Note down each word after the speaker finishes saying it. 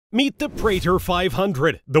Meet the Praetor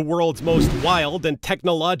 500, the world's most wild and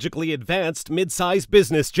technologically advanced mid-size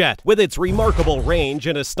business jet. With its remarkable range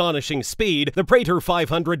and astonishing speed, the Praetor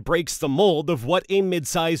 500 breaks the mold of what a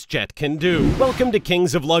mid-size jet can do. Welcome to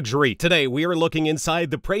Kings of Luxury. Today we are looking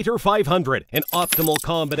inside the Praetor 500, an optimal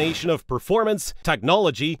combination of performance,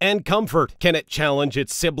 technology, and comfort. Can it challenge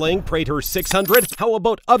its sibling Praetor 600? How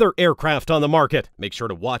about other aircraft on the market? Make sure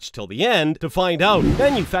to watch till the end to find out.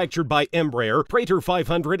 Manufactured by Embraer, Praetor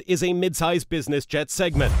 500 is a mid-size business jet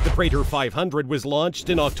segment. The Praetor 500 was launched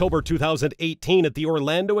in October 2018 at the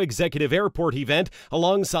Orlando Executive Airport event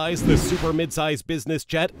alongside the super mid-size business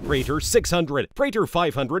jet Praetor 600. Praetor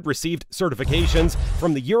 500 received certifications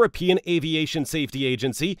from the European Aviation Safety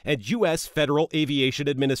Agency and U.S. Federal Aviation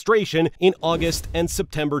Administration in August and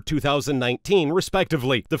September 2019,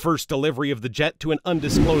 respectively. The first delivery of the jet to an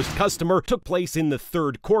undisclosed customer took place in the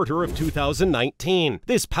third quarter of 2019.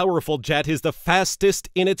 This powerful jet is the fastest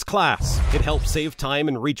in its class. It helps save time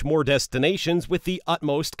and reach more destinations with the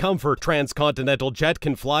utmost comfort. Transcontinental jet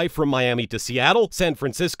can fly from Miami to Seattle, San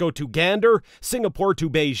Francisco to Gander, Singapore to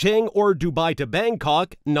Beijing, or Dubai to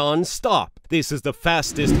Bangkok non-stop. This is the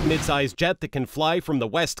fastest mid-size jet that can fly from the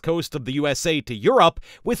west coast of the USA to Europe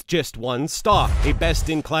with just one stop. A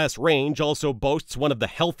best-in-class range also boasts one of the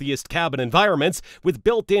healthiest cabin environments with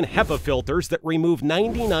built-in HEPA filters that remove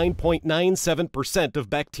 99.97% of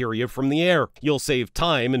bacteria from the air. You'll save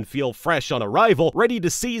time and feel fresh on arrival, ready to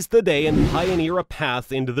seize the day and pioneer a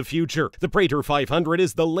path into the future. The Praetor 500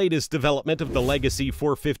 is the latest development of the legacy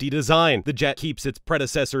 450 design. The jet keeps its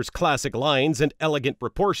predecessor's classic lines and elegant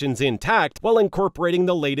proportions intact, while incorporating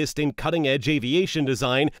the latest in cutting-edge aviation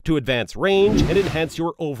design to advance range and enhance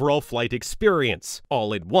your overall flight experience.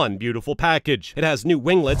 All in one beautiful package. It has new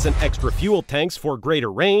winglets and extra fuel tanks for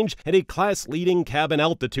greater range and a class-leading cabin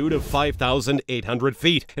altitude of 5,800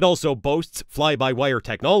 feet. It also boasts fly-by-wire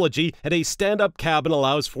technology, and a stand-up cabin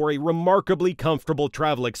allows for a remarkably comfortable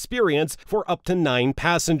travel experience for up to 9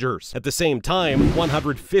 passengers. At the same time,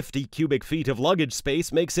 150 cubic feet of luggage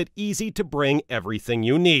space makes it easy to bring everything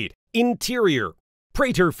you need. Interior.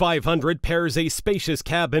 Praetor 500 pairs a spacious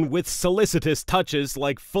cabin with solicitous touches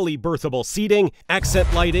like fully berthable seating,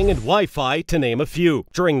 accent lighting, and Wi-Fi, to name a few.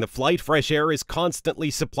 During the flight, fresh air is constantly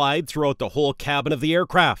supplied throughout the whole cabin of the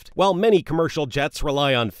aircraft. While many commercial jets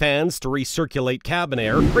rely on fans to recirculate cabin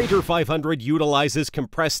air, Praetor 500 utilizes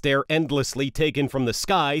compressed air endlessly taken from the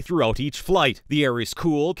sky throughout each flight. The air is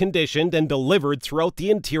cool, conditioned, and delivered throughout the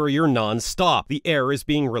interior non-stop. The air is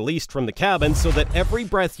being released from the cabin so that every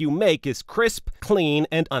breath you make is crisp, clean,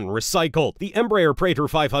 and unrecycled. The Embraer Praetor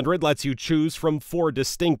 500 lets you choose from 4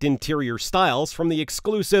 distinct interior styles from the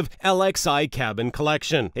exclusive LXI cabin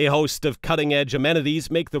collection. A host of cutting-edge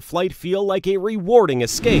amenities make the flight feel like a rewarding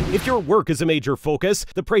escape. If your work is a major focus,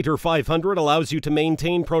 the Praetor 500 allows you to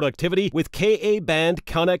maintain productivity with Ka-band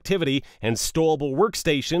connectivity and stowable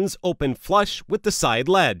workstations open flush with the side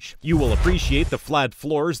ledge. You will appreciate the flat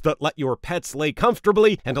floors that let your pets lay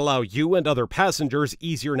comfortably and allow you and other passengers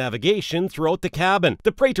easier navigation throughout the cabin.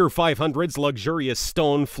 The Praetor 500's luxurious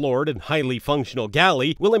stone-floored and highly functional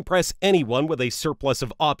galley will impress anyone with a surplus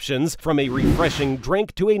of options, from a refreshing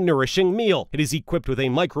drink to a nourishing meal. It is equipped with a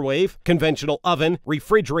microwave, conventional oven,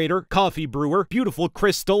 refrigerator, coffee brewer, beautiful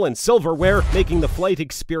crystal and silverware, making the flight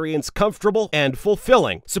experience comfortable and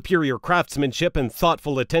fulfilling. Superior craftsmanship and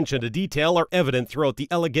thoughtful attention to detail are evident throughout the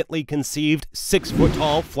elegantly conceived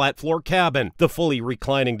 6-foot-tall flat-floor cabin. The fully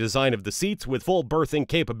reclining design of the seats with full berthing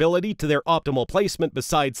capability to their optimal placement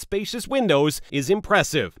beside spacious windows is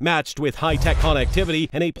impressive. Matched with high-tech connectivity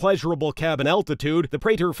and a pleasurable cabin altitude, the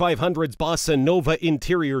Praetor 500's Bossa Nova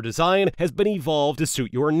interior design has been evolved to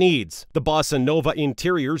suit your needs. The Bossa Nova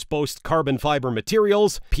interiors boast carbon fiber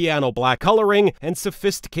materials, piano black coloring, and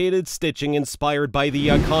sophisticated stitching inspired by the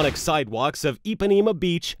iconic sidewalks of Ipanema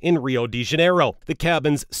Beach in Rio de Janeiro. The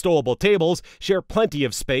cabin's stowable tables share plenty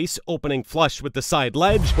of space, opening flush with the side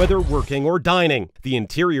ledge, whether working or dining. The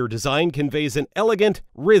interior design conveys an elegant,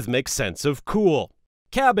 rhythmic sense of cool.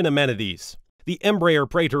 Cabin amenities. The Embraer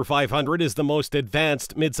Praetor 500 is the most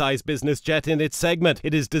advanced mid-size business jet in its segment.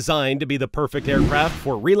 It is designed to be the perfect aircraft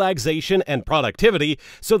for relaxation and productivity,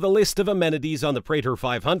 so the list of amenities on the Praetor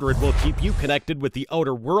 500 will keep you connected with the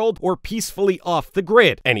outer world or peacefully off the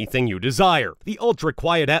grid, anything you desire. The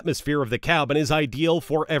ultra-quiet atmosphere of the cabin is ideal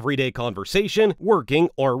for everyday conversation, working,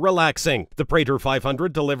 or relaxing. The Praetor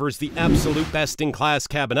 500 delivers the absolute best-in-class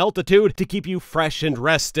cabin altitude to keep you fresh and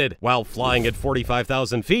rested. While flying at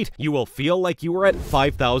 45,000 feet, you will feel like like you were at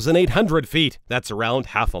 5,800 feet. That's around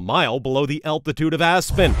half a mile below the altitude of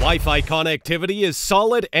Aspen. Wi-Fi connectivity is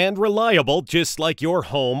solid and reliable, just like your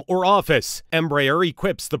home or office. Embraer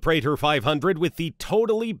equips the Praetor 500 with the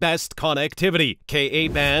totally best connectivity,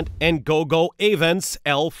 Ka-band and Gogo Avance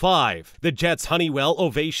L5. The jet's Honeywell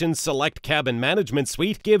Ovation Select Cabin Management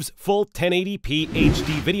Suite gives full 1080p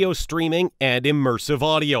HD video streaming and immersive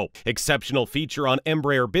audio. Exceptional feature on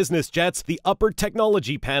Embraer business jets, the upper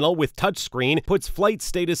technology panel with touchscreen puts flight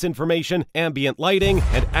status information, ambient lighting,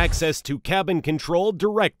 and access to cabin control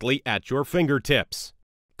directly at your fingertips.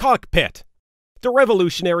 Cockpit. The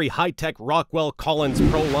revolutionary high-tech Rockwell Collins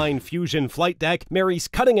ProLine Fusion flight deck marries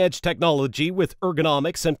cutting-edge technology with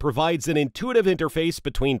ergonomics and provides an intuitive interface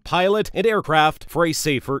between pilot and aircraft for a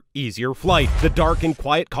safer, easier flight. The dark and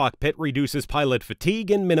quiet cockpit reduces pilot fatigue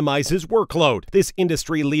and minimizes workload. This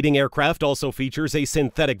industry-leading aircraft also features a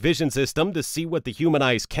synthetic vision system to see what the human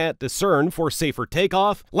eyes can't discern for safer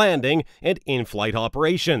takeoff, landing, and in-flight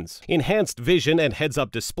operations. Enhanced vision and heads-up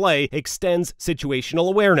display extends situational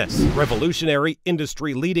awareness. Revolutionary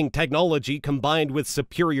industry-leading technology combined with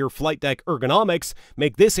superior flight deck ergonomics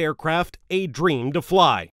make this aircraft a dream to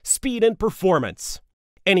fly. Speed and performance.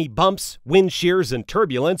 Any bumps, wind shears, and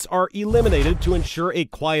turbulence are eliminated to ensure a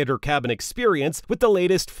quieter cabin experience with the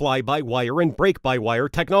latest fly-by-wire and brake-by-wire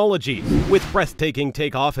technology. With breathtaking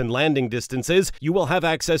takeoff and landing distances, you will have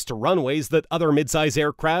access to runways that other midsize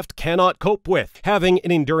aircraft cannot cope with. Having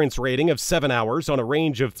an endurance rating of 7 hours on a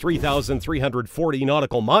range of 3,340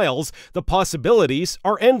 nautical miles, the possibilities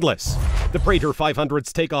are endless. The Praetor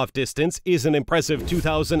 500's takeoff distance is an impressive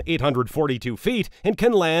 2,842 feet and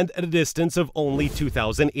can land at a distance of only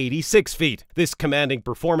 2,086 feet. This commanding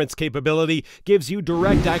performance capability gives you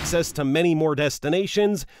direct access to many more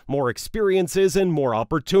destinations, more experiences, and more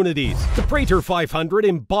opportunities. The Praetor 500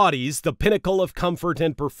 embodies the pinnacle of comfort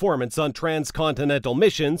and performance on transcontinental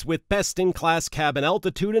missions with best-in-class cabin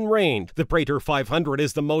altitude and range. The Praetor 500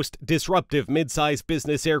 is the most disruptive midsize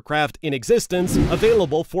business aircraft in existence,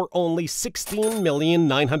 available for only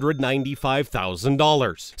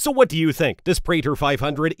 $16,995,000. So what do you think? Does Praetor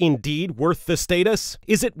 500 indeed worth the status?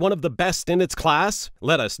 Is it one of the best in its class?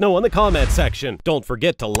 Let us know in the comment section. Don't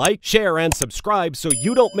forget to like, share, and subscribe so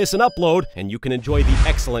you don't miss an upload and you can enjoy the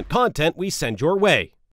excellent content we send your way.